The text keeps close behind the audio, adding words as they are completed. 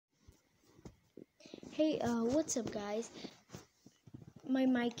Hey, what's up, guys? My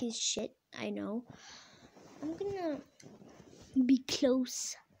mic is shit, I know. I'm gonna be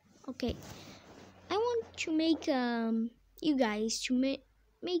close. Okay, I want to make you guys to make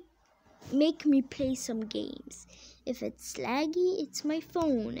me play some games. If it's laggy, it's my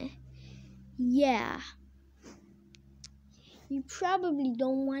phone. Yeah, you probably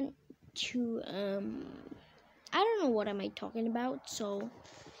don't want to I don't know what am I talking about. So,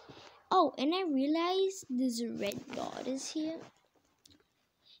 oh, and I realized this red dot is here.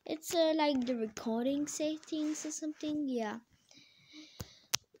 It's like the recording settings or something. Yeah.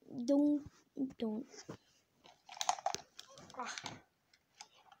 Don't.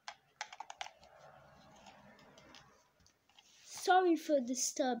 Sorry for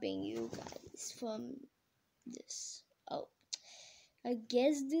disturbing you guys from this. Oh, I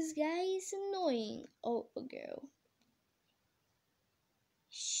guess this guy is annoying. Oh, a girl.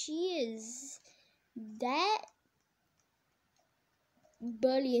 She is that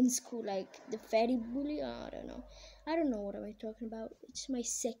bully in school, like the fatty bully. I don't know. I don't know what am I talking about. It's my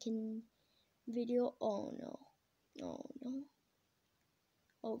second video. Oh no. Oh no.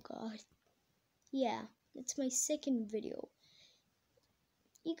 Oh god. Yeah, it's my second video.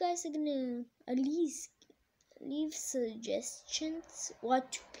 You guys are gonna at least leave suggestions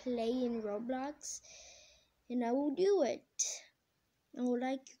what to play in Roblox, and I will do it. I would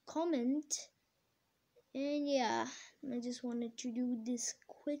like to comment, and yeah, I just wanted to do this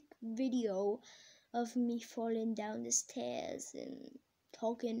quick video of me falling down the stairs and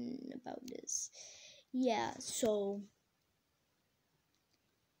talking about this. Yeah, so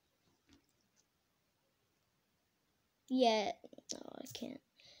yeah, oh, I can't.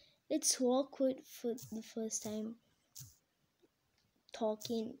 It's awkward for the first time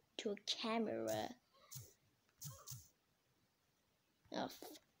talking to a camera. Oh,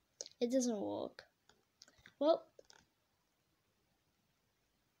 it doesn't work. Well,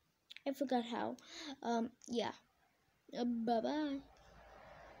 I forgot how. Yeah. Bye bye.